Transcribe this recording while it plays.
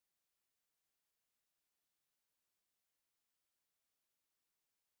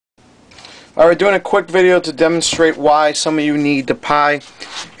Alright, doing a quick video to demonstrate why some of you need the PI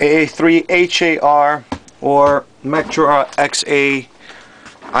AA3 HAR or Mectra XA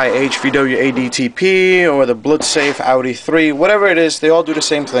IHVW or the Blitzsafe Audi 3, whatever it is, they all do the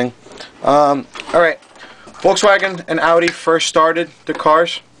same thing. Alright, Volkswagen and Audi first started the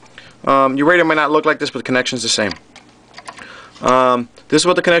cars. Your radio might not look like this, but the connection's the same. This is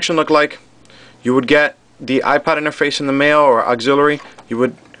what the connection looked like. You would get the iPod interface in the mail or auxiliary. You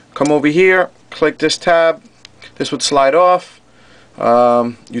would come over here, click this tab, this would slide off.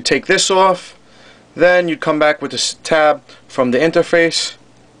 You take this off, then you'd come back with this tab from the interface.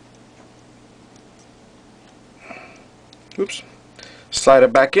 Oops. Slide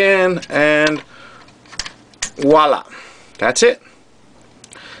it back in, and voila, that's it.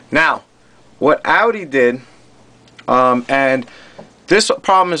 Now, what Audi did, and this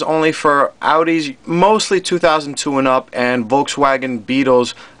problem is only for Audis, mostly 2002 and up, and Volkswagen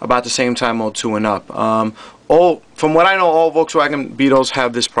Beetles about the same time, 02 and up. From what I know, all Volkswagen Beetles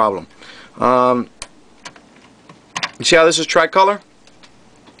have this problem. You see how this is tricolor?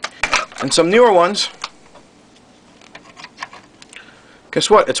 And some newer ones, guess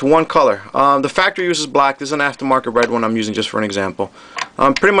what? It's one color. The factory uses black. This is an aftermarket red one I'm using just for an example.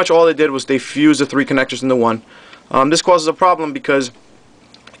 Pretty much all they did was they fused the three connectors into one. This causes a problem because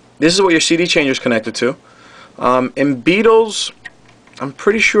this is what your CD changer is connected to. In Beetles, I'm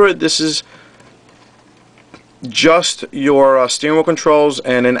pretty sure this is just your steering wheel controls,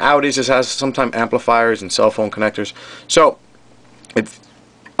 and in Audis this has sometimes amplifiers and cell phone connectors. So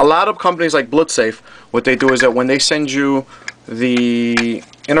a lot of companies like Blitzsafe, what they do is that when they send you the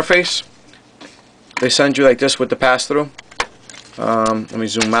interface, they send you like this with the pass-through. Let me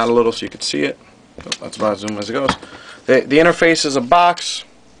zoom out a little so you can see it. That's about as zoom as it goes. The interface is a box.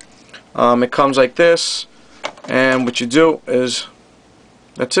 It comes like this, and what you do is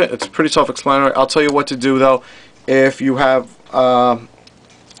that's it. It's pretty self-explanatory. I'll tell you what to do though if you have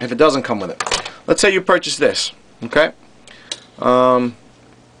if it doesn't come with it. Let's say you purchase this. Okay.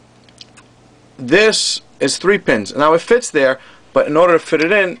 This is 3 pins. Now it fits there, but in order to fit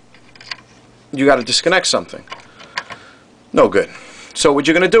it in, you got to disconnect something. No good. So what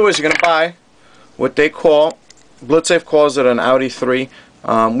you're going to do is you're going to buy what they call, Blitzsafe calls it an Audi 3.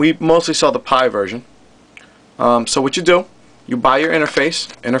 We mostly sell the Pi version. So what you do, you buy your interface.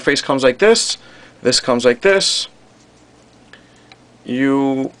 Interface comes like this. This comes like this.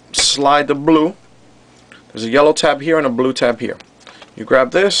 You slide the blue. There's a yellow tab here and a blue tab here. You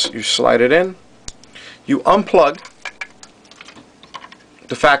grab this, you slide it in. You unplug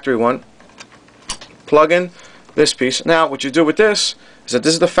the factory one. Plug in this piece. Now what you do with this is that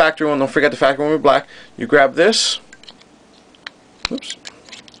this is the factory one. Don't forget the factory one with black. You grab this. Oops.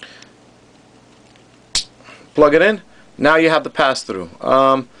 Plug it in. Now you have the pass-through.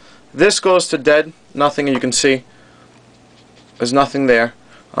 This goes to dead, nothing, and you can see there's nothing there.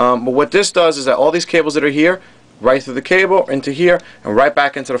 But what this does is that all these cables that are here, right through the cable, into here, and right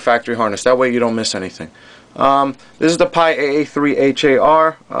back into the factory harness. That way you don't miss anything. This is the Pi AA3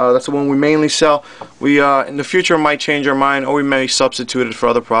 HAR. That's the one we mainly sell. We in the future might change our mind, or we may substitute it for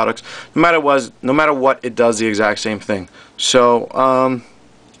other products. No matter what, it does the exact same thing. So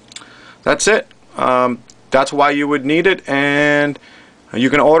that's it. That's why you would need it, and you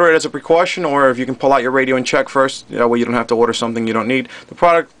can order it as a precaution, or if you can pull out your radio and check first, that way you don't have to order something you don't need. The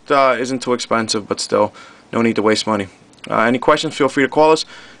product isn't too expensive, but still, no need to waste money. Any questions, feel free to call us.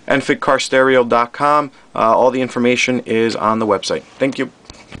 EnfigCarStereo.com. All the information is on the website. Thank you.